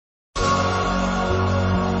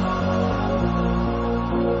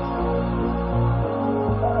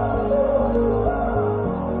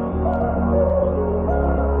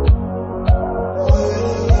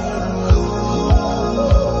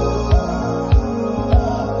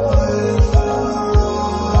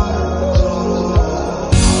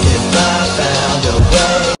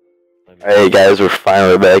Alright guys, we're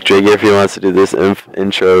finally back. Drake if he wants to do this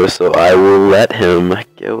intro, so I will let him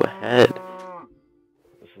go ahead.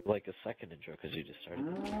 This is like a second intro because you just started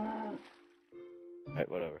it. Alright,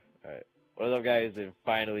 whatever. Alright. What's up guys? It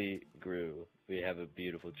finally grew. We have a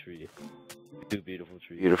beautiful tree. Two beautiful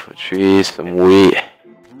trees. Beautiful trees, some wheat.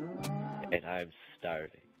 And I'm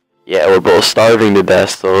starving. Yeah, we're both starving to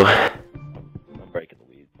death, so I'm breaking the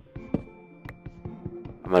weeds.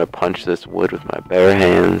 I'm gonna punch this wood with my bare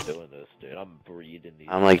hands. I'm doing this, dude. I'm breeding these.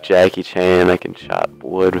 I'm like Jackie Chan, I can chop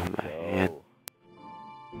wood with my hand.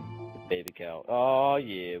 Baby cow. Oh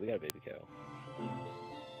yeah, we got a baby cow.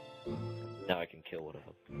 Now I can kill one of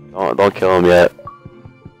them. Don't kill him yet.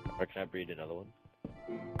 Or can I breed another one?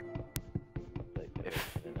 Like,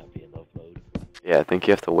 and not be in love mode. Yeah, I think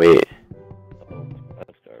you have to wait. Oh,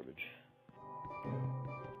 that's garbage.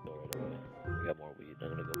 Go right away. We got more weed. I'm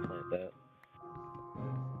gonna go plant that.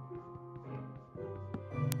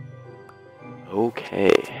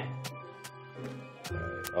 Okay.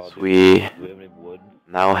 Alright. Oh, So we do we have any wood?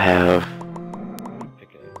 now have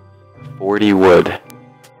Pickaxe. 40 wood.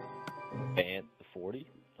 And 40?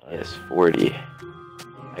 Yes, 40.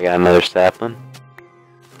 I got another sapling.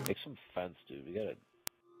 Make some fence, dude. We gotta.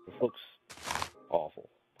 This looks awful.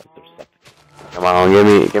 Like there's septic. Come on,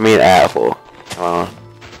 give me an apple. Come on.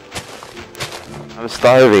 I'm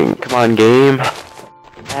starving. Come on, game.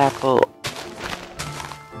 Apple.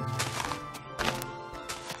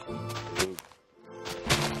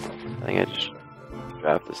 I think I just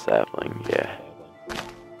dropped the sapling. Yeah.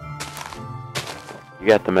 You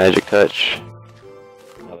got the magic touch.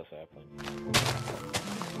 Another sapling.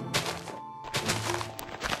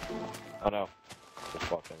 Oh no.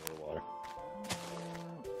 Just walked under the water.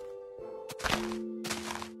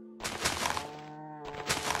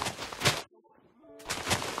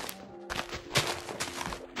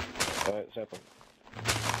 Alright, sapling.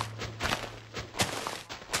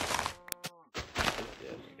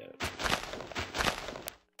 Yes, you got it.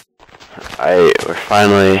 Alright, we're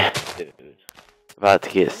finally Dude, about to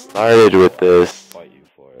get started with this. fight you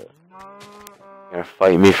for it. You're gonna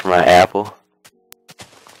fight me for my apple?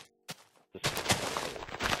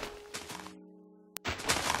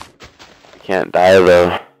 You can't die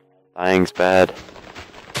though. Dying's bad.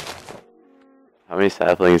 How many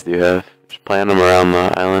saplings do you have? Just plant them around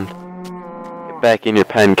the island. Get back in your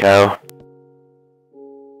pen, cow.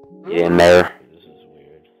 Get in there. This is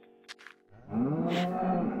weird.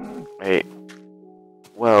 Wait. I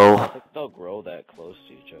Well, think they'll grow that close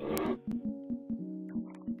to each other.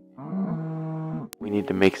 we need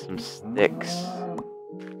to make some sticks.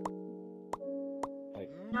 Like,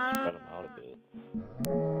 spread them out a bit.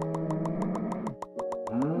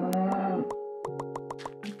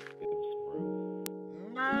 Give them some room.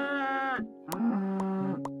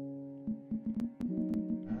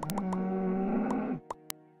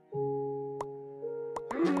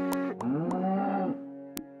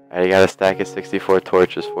 I got a stack of 64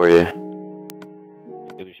 torches for you.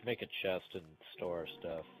 Dude, we should make a chest and store our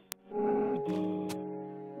stuff.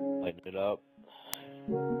 Lighten it up.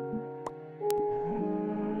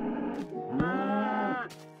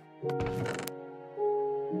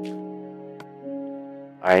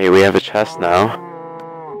 Alright, we have a chest now.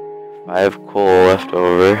 5 coal left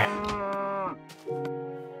over.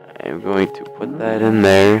 I'm going to put that in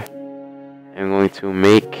there. I'm going to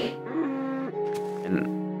make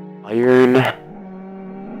an iron.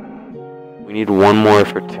 We need one more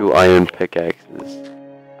for 2 iron pickaxes.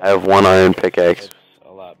 I have 1 iron pickaxe. It's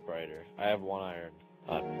a lot brighter. I have 1 iron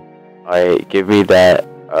on me. Alright, give me that.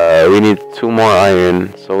 We need 2 more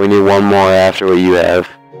iron, so we need 1 more after what you have.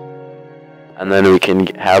 And then we can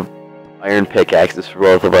have iron pickaxes for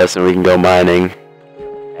both of us and we can go mining.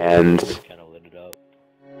 And Kind of lit it up.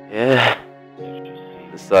 yeah, Extra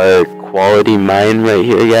seed. this is our quality mine right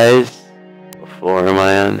here, guys. What floor am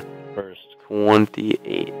I on? First.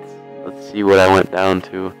 28. Let's see what I went down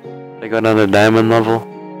to. Did I go down to diamond level?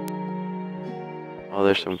 Oh,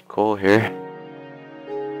 there's some coal here.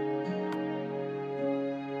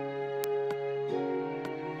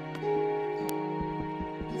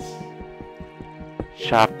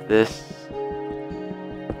 Chop this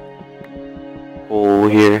coal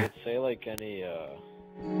here. Say like any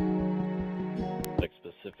like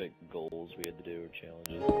specific goals we had to do or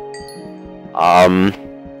challenges.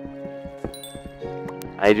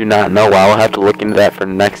 I do not know. I'll have to look into that for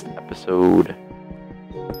next episode.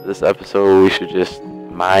 This episode, we should just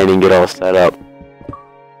mine and get all set up.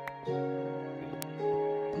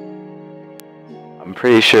 I'm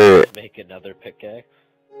pretty sure. Make another pickaxe.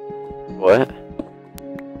 What?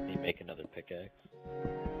 You make another pickaxe.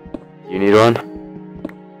 You need one?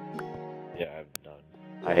 Yeah, I'm done.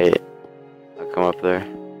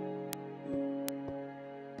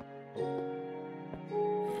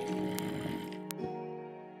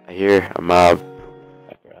 I hear a mob.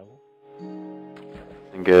 That gravel?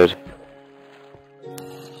 And good.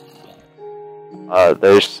 I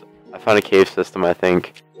found a cave system, I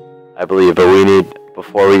think. I believe, but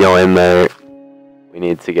before we go in there, we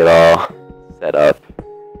need to get all set up.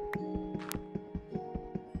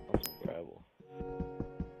 Gravel.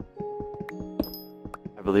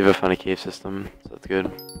 I believe I found a cave system, so that's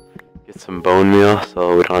good. Get some bone meal,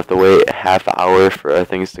 so we don't have to wait a half hour for our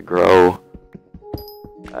things to grow.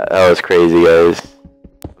 That was crazy, guys.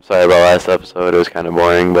 I'm sorry about last episode, it was kind of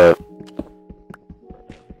boring, but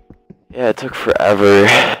yeah, it took forever.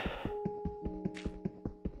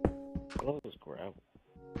 What was gravel?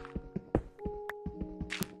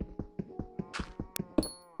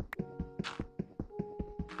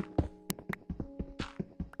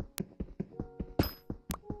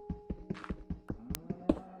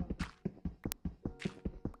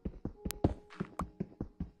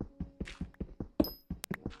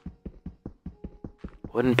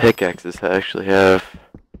 Wooden pickaxes actually have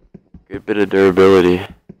a good bit of durability.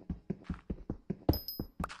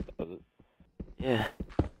 Yeah.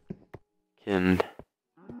 Can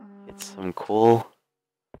get some coal.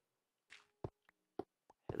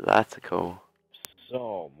 Lots of coal.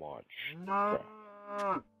 So much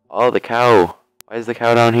crap. Oh, the cow. Why is the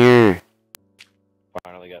cow down here?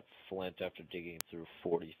 Finally got flint after digging through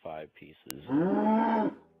 45 pieces.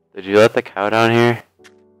 Did you let the cow down here?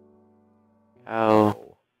 Cow.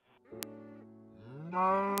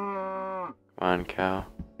 Come on, cow.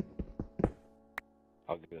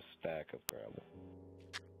 I'll get a stack of gravel.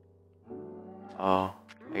 Oh,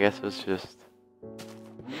 I guess it was just...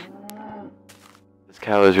 This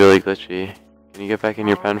cow is really glitchy. Can you get back in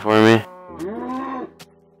your pen for me?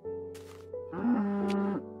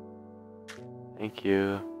 Thank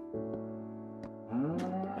you.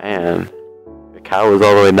 Man, the cow was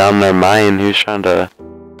all the way down their mine. He was trying to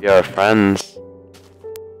be our friends.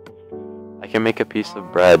 I can make a piece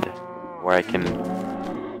of bread where I can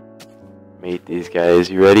mate these guys.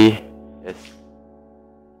 You ready? Yes.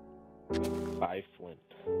 5 flint.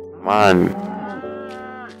 Come on.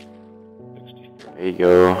 64. There you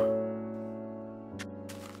go.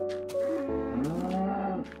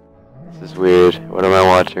 This is weird. What am I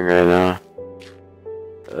watching right now?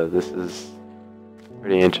 This is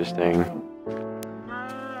pretty interesting.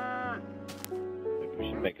 Maybe we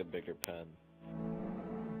should make a bigger pen.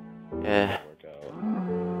 Yeah, Work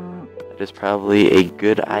out. that is probably a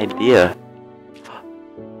good idea.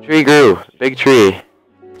 Tree grew! Big tree!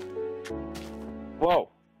 Whoa!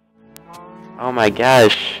 Oh my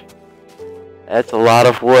gosh! That's a lot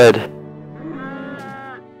of wood.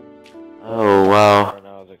 Oh wow. More than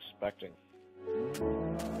I was expecting.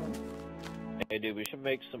 Hey dude, we should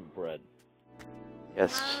make some bread.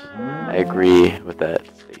 Yes, I agree with that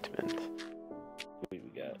statement. What do we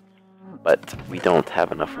got? But we don't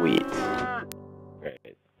have enough wheat.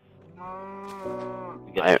 Great.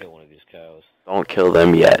 We gotta kill one of these cows. Don't kill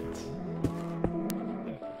them yet.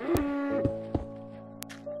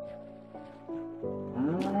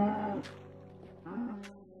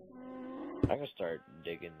 I'm gonna start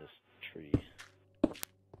digging this tree.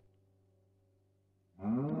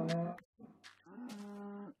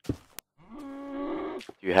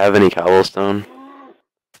 Do you have any cobblestone?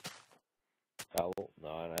 Cobble? No,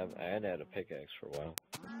 I hadn't had a pickaxe for a while.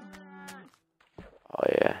 Oh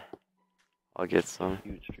yeah. I'll get some.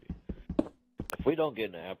 Huge tree. If we don't get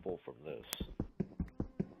an apple from this,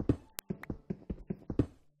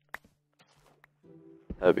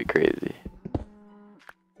 That'd be crazy.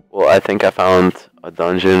 Well, I think I found a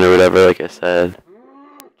dungeon or whatever, like I said.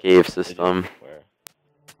 Cave system. where?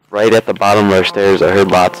 Right at the bottom of our stairs, I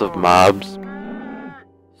heard lots of mobs.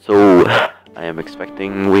 So, I am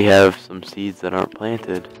expecting we have some seeds that aren't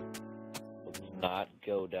planted. Let's not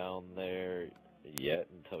go down there yet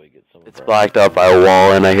until we get some. It's blocked up by a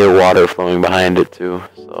wall, and I hear water flowing behind it too,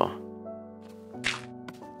 so...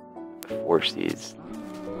 4 seeds.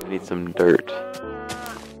 I need some dirt.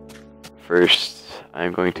 First,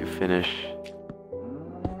 I'm going to finish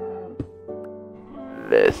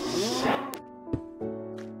this.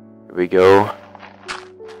 Here we go.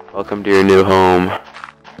 Welcome to your new home.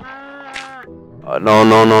 No,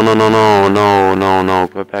 no, no, no, no, no, no, no, no,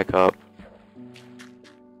 go back up.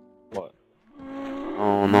 What?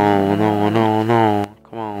 Oh, no, no, no, no,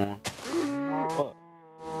 come on. What?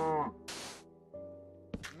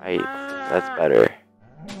 Right, that's better.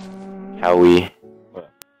 Cowie.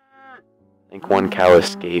 What? I think one cow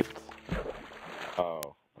escaped. Oh.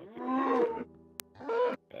 Okay.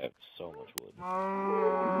 I have so much wood.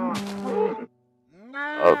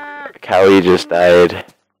 Oh, Cowie just died.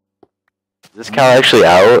 Is this cow actually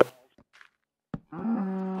out?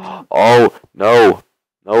 Oh, no.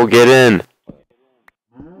 No, get in.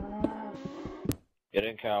 Get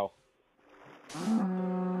in, cow.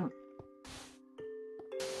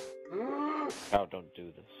 Cow, don't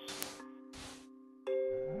do this.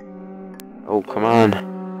 Oh, come on.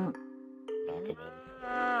 Knock him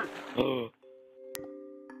in.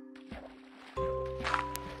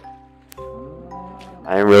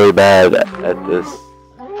 I am really bad at this.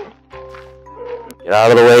 Get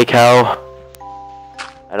out of the way, cow.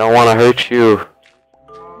 I don't want to hurt you.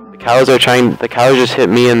 The cows just hit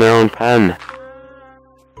me in their own pen.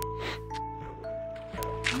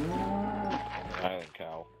 Island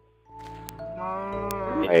cow.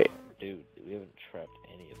 Right. Dude, we haven't trapped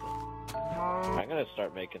any of them. I'm gonna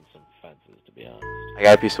start making some fences, to be honest. I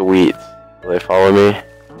got a piece of wheat. Will they follow me?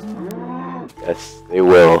 Yes, they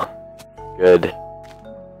will. Good.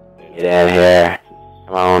 Get in here.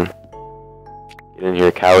 Come on. Get in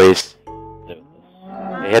here, cowies.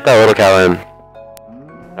 Hey, hit that little cow in.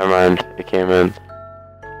 Never mind. It came in.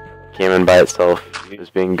 It came in by itself. It was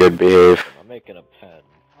being good behave. I'm making a pen.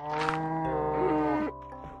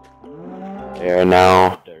 There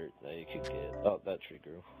now. Dirt that you can get. Oh, that tree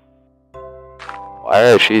grew.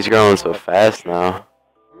 Why are trees growing so fast now?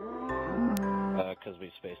 Cause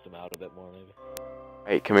we spaced them out a bit more, maybe.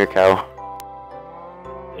 Hey, come here, cow.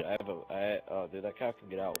 Dude, oh, dude, that cow can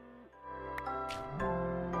get out.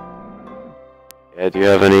 Yeah, do you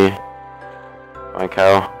have any? Come on,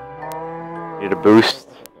 cow. Need a boost?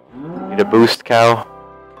 Need a boost, cow?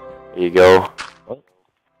 There you go. What?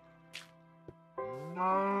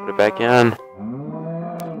 Put it back in.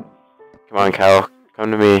 Come on, cow.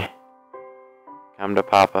 Come to me. Come to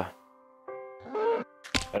Papa.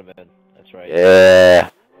 Put him in. That's right. Yeah.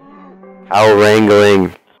 Cow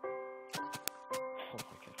wrangling.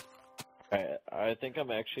 Alright, I think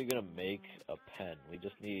I'm actually gonna make a pen. We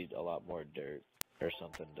just need a lot more dirt or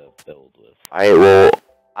something to build with. Alright, well,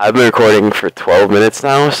 I've been recording for 12 minutes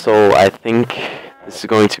now, so I think this is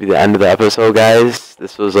going to be the end of the episode, guys.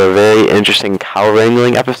 This was a very interesting cow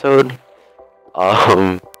wrangling episode.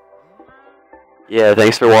 Yeah,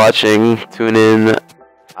 thanks for watching. Tune in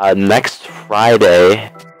next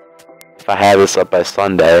Friday, if I have this up by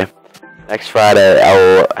Sunday. Next Friday, I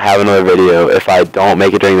will have another video. If I don't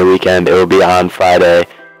make it during the weekend, it will be on Friday.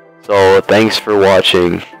 So, thanks for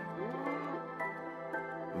watching.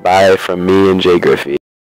 Bye from me and Jay Griffey.